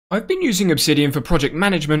I've been using Obsidian for project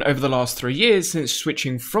management over the last 3 years since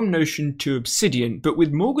switching from Notion to Obsidian, but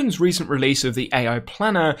with Morgan's recent release of the AI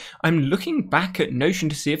Planner, I'm looking back at Notion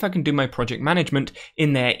to see if I can do my project management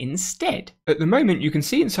in there instead. At the moment, you can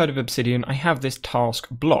see inside of Obsidian, I have this task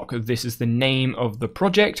block. This is the name of the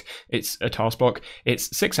project. It's a task block.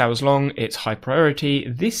 It's 6 hours long. It's high priority.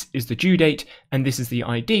 This is the due date, and this is the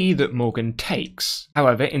ID that Morgan takes.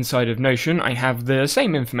 However, inside of Notion, I have the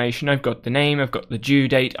same information. I've got the name, I've got the due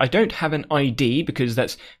date. I don't have an ID because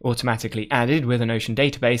that's automatically added with a Notion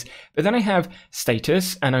database, but then I have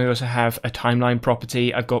status, and I also have a timeline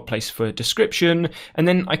property. I've got place for description, and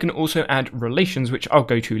then I can also add relations, which I'll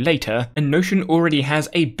go to later. And Notion already has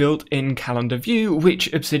a built-in calendar view,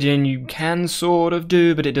 which Obsidian you can sort of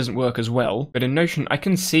do, but it doesn't work as well. But in Notion, I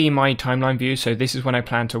can see my timeline view, so this is when I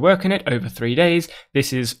plan to work on it over 3 days,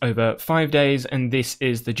 this is over 5 days, and this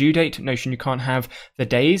is the due date. Notion, you can't have the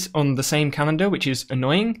days on the same calendar, which is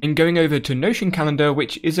annoying. And going over to Notion Calendar,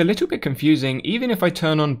 which is a little bit confusing, even if I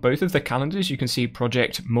turn on both of the calendars, you can see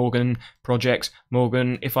Project Morgan, Projects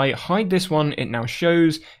Morgan. If I hide this one, it now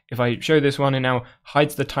shows. If I show this one, it now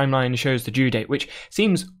hides the timeline and shows the due date, which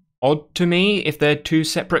seems odd to me if they're two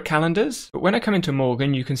separate calendars. But when I come into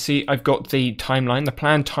Morgan, you can see I've got the timeline, the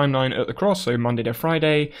planned timeline at the cross, so Monday to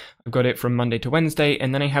Friday. I've got it from Monday to Wednesday,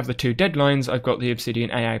 and then I have the two deadlines. I've got the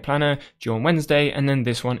Obsidian AI Planner due on Wednesday, and then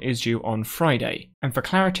this one is due on Friday. And for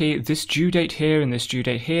clarity, this due date here and this due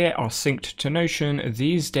date here are synced to Notion.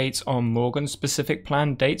 These dates are Morgan-specific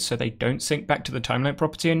planned dates, so they don't sync back to the timeline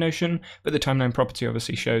property in Notion, but the timeline property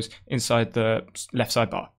obviously shows inside the left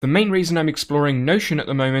sidebar. The main reason I'm exploring Notion at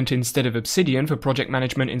the moment instead of Obsidian for project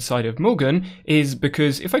management inside of Morgan is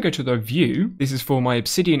because if I go to the view, this is for my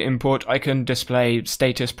Obsidian import, I can display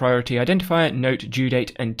status, priority identifier, note, due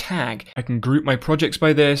date, and tag. I can group my projects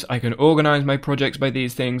by this, I can organize my projects by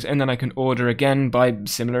these things, and then I can order again by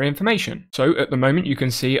similar information. So at the moment you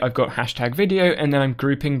can see I've got hashtag video, and then I'm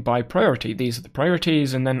grouping by priority. These are the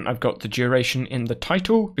priorities, and then I've got the duration in the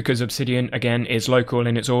title, because Obsidian again is local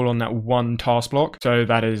and it's all on that one task block. So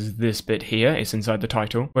that is this bit here, it's inside the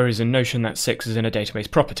title, whereas in Notion that 6 is in a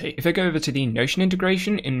database property. If I go over to the Notion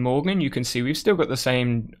integration in Morgan, you can see we've still got the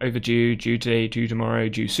same overdue, due today, due tomorrow,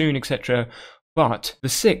 due soon, etc. But the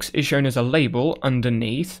 6 is shown as a label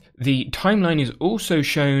underneath. The timeline is also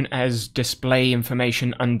shown as display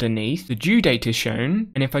information underneath. The due date is shown.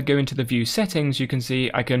 And if I go into the view settings, you can see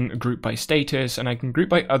I can group by status and I can group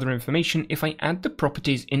by other information if I add the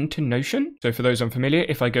properties into Notion. So for those unfamiliar,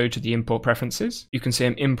 if I go to the import preferences, you can see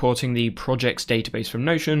I'm importing the projects database from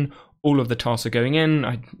Notion. All of the tasks are going in.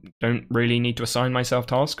 I don't really need to assign myself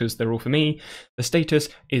tasks because they're all for me. The status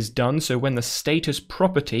is done. So when the status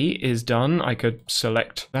property is done, I could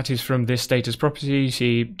select that is from this status property,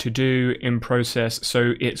 see to do, in process.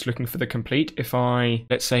 So it's looking for the complete. If I,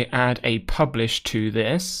 let's say, add a publish to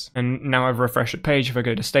this, and now I've refreshed the page, if I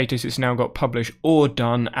go to status, it's now got publish or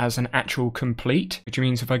done as an actual complete, which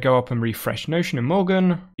means if I go up and refresh Notion and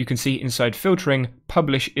Morgan, you can see inside filtering,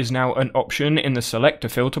 publish is now an option in the select to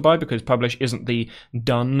filter by, because publish isn't the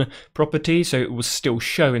done property, so it will still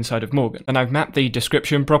show inside of Morgan. And I've mapped the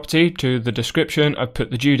description property to the description. I've put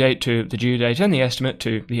the due date to the due date and the estimate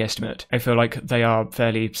to the estimate. I feel like they are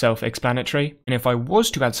fairly self-explanatory. And if I was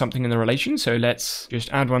to add something in the relation, so let's just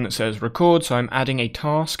add one that says record. So I'm adding a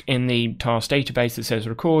task in the task database that says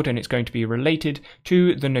record, and it's going to be related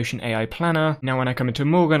to the Notion AI Planner. Now when I come into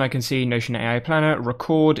Morgan, I can see Notion AI Planner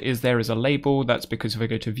record is there as a label. That's because if I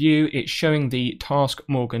go to view, it's showing the task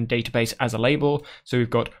Morgan database as a label. So we've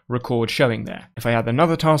got record showing there. If I add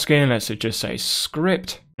another task in, let's just say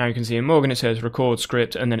script. Now you can see in Morgan it says record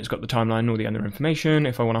script, and then it's got the timeline and all the other information.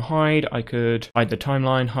 If I want to hide, I could hide the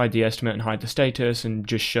timeline, hide the estimate, and hide the status, and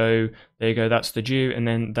just show, there you go, that's the due, and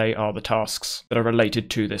then they are the tasks that are related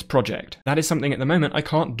to this project. That is something at the moment I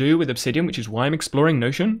can't do with Obsidian, which is why I'm exploring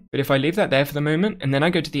Notion. But if I leave that there for the moment, and then I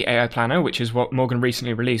go to the AI Planner, which is what Morgan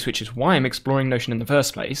recently released, which is why I'm exploring Notion in the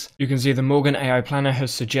first place, you can see the Morgan AI Planner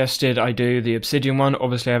has suggested I do the Obsidian one.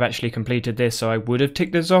 Obviously I've actually completed this, so I would have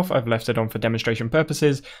ticked this off. I've left it on for demonstration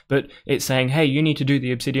purposes, but it's saying, hey, you need to do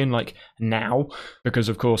the Obsidian like now, because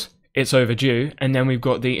of course it's overdue. And then we've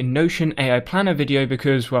got the Notion AI Planner video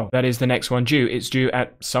because, well, that is the next one due. It's due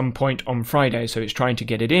at some point on Friday, so it's trying to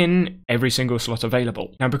get it in every single slot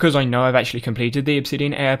available. Now, because I know I've actually completed the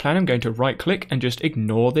Obsidian AI Planner, I'm going to right click and just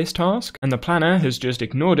ignore this task. And the planner has just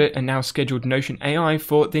ignored it and now scheduled Notion AI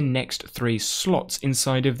for the next 3 slots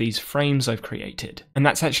inside of these frames I've created. And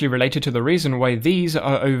that's actually related to the reason why these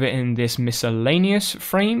are over in this miscellaneous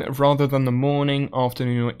frame rather than the morning,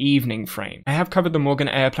 afternoon, or evening frame. I have covered the Morgan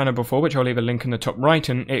AI Planner before, which I'll leave a link in the top right,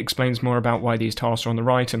 and it explains more about why these tasks are on the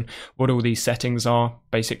right and what all these settings are.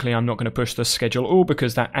 Basically, I'm not going to push the schedule all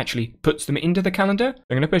because that actually puts them into the calendar.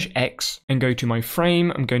 I'm going to push X and go to my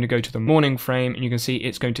frame. I'm going to go to the morning frame, and you can see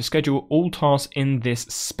it's going to schedule all tasks in this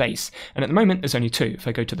space. And at the moment, there's only 2. If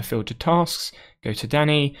I go to the filtered tasks, go to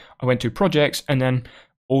Danny, I went to projects, and then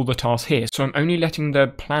all the tasks here. So I'm only letting the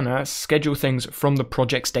planner schedule things from the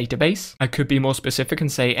projects database. I could be more specific and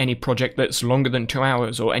say any project that's longer than 2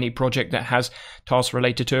 hours, or any project that has tasks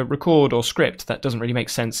related to record or script. That doesn't really make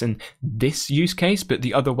sense in this use case, but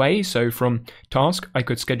the other way. So from task, I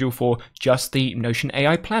could schedule for just the Notion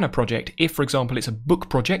AI Planner project. If, for example, it's a book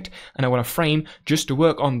project and I want a frame just to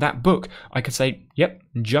work on that book, I could say, yep,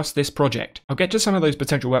 just this project. I'll get to some of those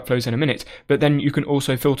potential workflows in a minute, but then you can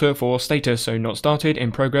also filter for status, so not started,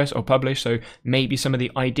 in progress, or published. So maybe some of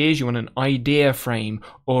the ideas, you want an idea frame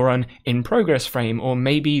or an in progress frame, or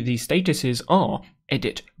maybe the statuses are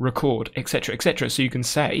edit, record, etc, etc. So you can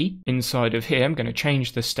say inside of here, I'm going to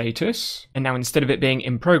change the status, and now instead of it being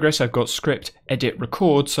in progress, I've got script, edit,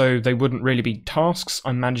 record, so they wouldn't really be tasks.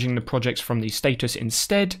 I'm managing the projects from the status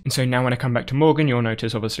instead. And so now when I come back to Morgan, you'll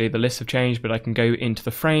notice obviously the lists have changed, but I can go into the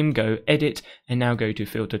frame, go edit, and now go to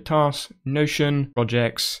filtered tasks, Notion,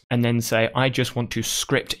 projects, and then say I just want to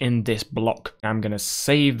script in this block. Now I'm going to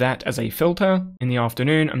save that as a filter. In the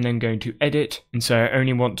afternoon, I'm then going to edit, and so I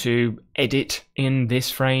only want to edit in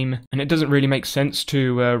this frame, and it doesn't really make sense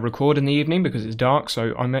to record in the evening because it's dark,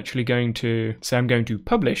 so I'm actually going to say I'm going to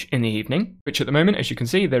publish in the evening, which at the moment, as you can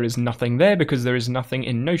see, there is nothing there because there is nothing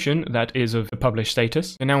in Notion that is of the published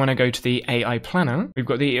status. And now when I go to the AI Planner, we've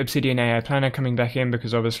got the Obsidian AI Planner coming back in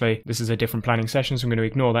because obviously this is a different planning session, so I'm going to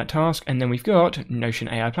ignore that task. And then we've got Notion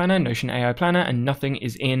AI Planner, and nothing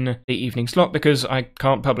is in the evening slot because I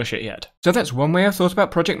can't publish it yet. So that's one way I've thought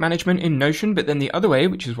about project management in Notion, but then the other way,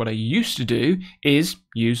 which is what I used to do, is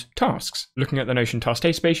use tasks. Looking at the Notion task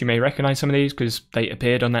database, you may recognize some of these because they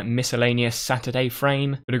appeared on that miscellaneous Saturday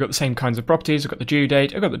frame, but I've got the same kinds of properties. I've got the due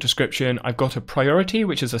date, I've got the description, I've got a priority,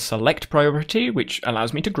 which is a select priority, which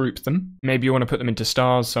allows me to group them. Maybe you want to put them into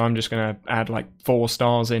stars, so I'm just going to add like 4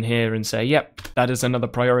 stars in here and say, yep, that is another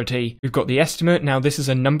priority. We've got the estimate. Now this is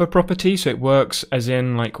a number property, so it works as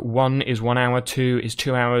in like 1 is 1 hour, 2 is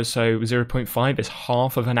 2 hours, so 0.5 is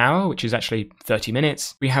half of an hour, which is actually 30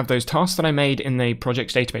 minutes. We have those tasks that I made in the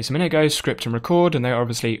projects database a minute ago, script and record, and they're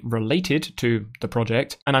obviously related to the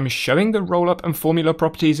project. And I'm showing the rollup and formula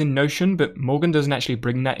properties in Notion, but Morgan doesn't actually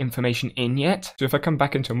bring that information in yet. So if I come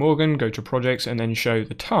back into Morgan, go to projects, and then show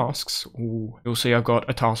the tasks, you'll see I've got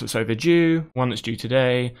a task that's overdue, one that's due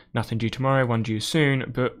today, nothing due tomorrow, one due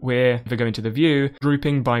soon, but if I go into the view,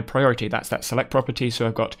 grouping by priority, that's that select property. So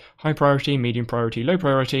I've got high priority, medium priority, low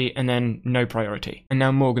priority, and then no priority. And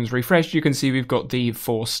now Morgan's refreshed, you can see we've got the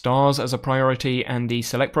 4 stars as a priority, and the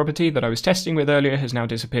select property that I was testing with earlier has now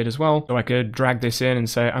disappeared as well. So I could drag this in and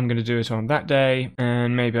say I'm going to do it on that day,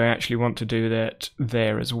 and maybe I actually want to do that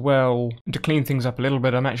there as well. And to clean things up a little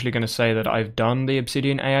bit, I'm actually going to say that I've done the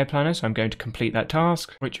Obsidian AI Planner, so I'm going to complete that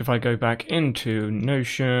task, which if I go back into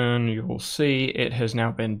Notion, you'll see it has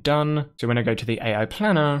now been done. So when I go to the AI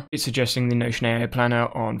Planner, it's suggesting the Notion AI Planner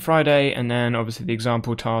on Friday, and then obviously the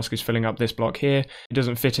example task is filling up this block here. It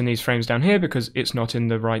doesn't fit in these frames down here because it's not in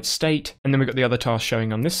the right state. And then we've got the other task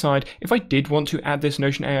showing on this side. If I did want to add this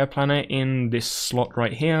Notion AI Planner in this slot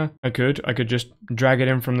right here, I could just drag it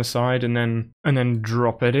in from the side and then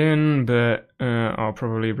drop it in, but I'll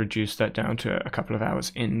probably reduce that down to a couple of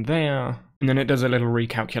hours in there. And then it does a little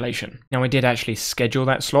recalculation. Now I did actually schedule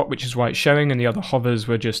that slot, which is why it's showing, and the other hovers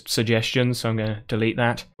were just suggestions, so I'm going to delete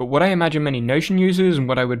that. But what I imagine many Notion users, and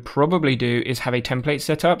what I would probably do, is have a template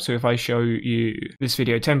set up. So if I show you this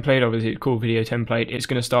video template, obviously it's called video template, it's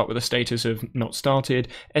going to start with a status of not started.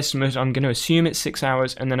 Estimate, I'm going to assume it's 6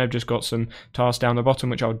 hours, and then I've just got some tasks down the bottom,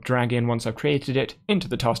 which I'll drag in once I've created it into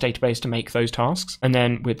the task database to make those tasks. And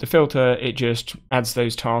then with the filter, it just adds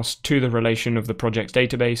those tasks to the relation of the project's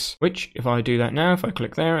database, which if I do that now, if I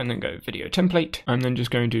click there and then go video template, I'm then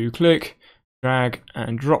just going to click, drag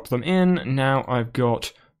and drop them in. Now I've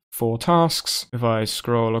got 4 tasks. If I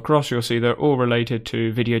scroll across, you'll see they're all related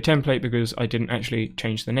to video template because I didn't actually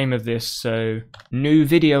change the name of this. So new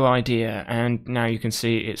video idea, and now you can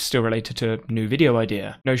see it's still related to new video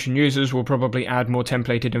idea. Notion users will probably add more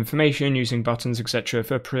templated information using buttons, etc.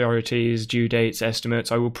 for priorities, due dates,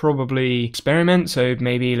 estimates. I will probably experiment. So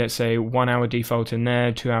maybe let's say 1 hour default in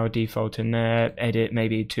there, 2 hour default in there, edit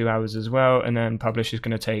maybe 2 hours as well, and then publish is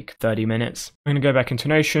going to take 30 minutes. I'm going to go back into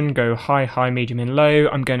Notion, go high, medium and low.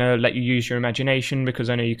 I'm going to let you use your imagination, because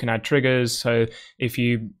I know you can add triggers. So if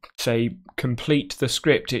you say complete the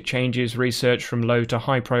script, it changes research from low to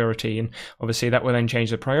high priority, and obviously that will then change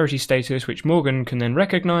the priority status, which Morgan can then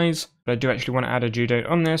recognize. But I do actually want to add a due date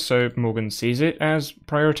on this so Morgan sees it as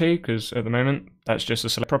priority, because at the moment that's just a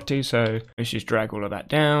select property. So let's just drag all of that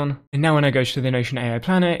down. And now when I go to the Notion AI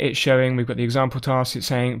Planner, it's showing we've got the example task. It's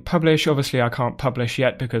saying publish. Obviously I can't publish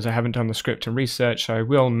yet because I haven't done the script and research, so I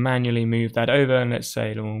will manually move that over, and let's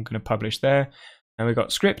say I'm going to publish there. And we've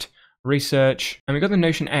got script, research, and we've got the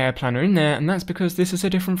Notion AI Planner in there, and that's because this is a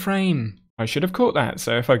different frame. I should have caught that.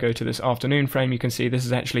 So if I go to this afternoon frame, you can see this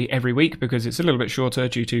is actually every week because it's a little bit shorter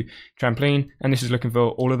due to trampoline, and this is looking for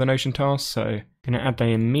all of the Notion tasks. So I'm going to add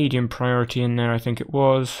the medium priority in there, I think it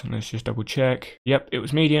was. Let's just double check. Yep, it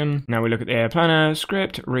was medium. Now we look at the AI Planner,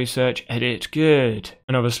 script, research, edit, good.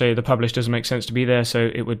 And obviously the publish doesn't make sense to be there, so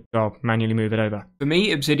it would, I'll manually move it over. For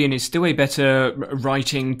me, Obsidian is still a better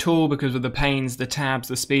writing tool because of the panes, the tabs,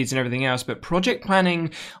 the speeds and everything else, but project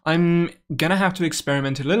planning, I'm going to have to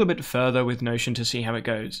experiment a little bit further with Notion to see how it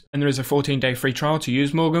goes. And there is a 14-day free trial to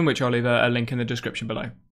use Morgan, which I'll leave a link in the description below.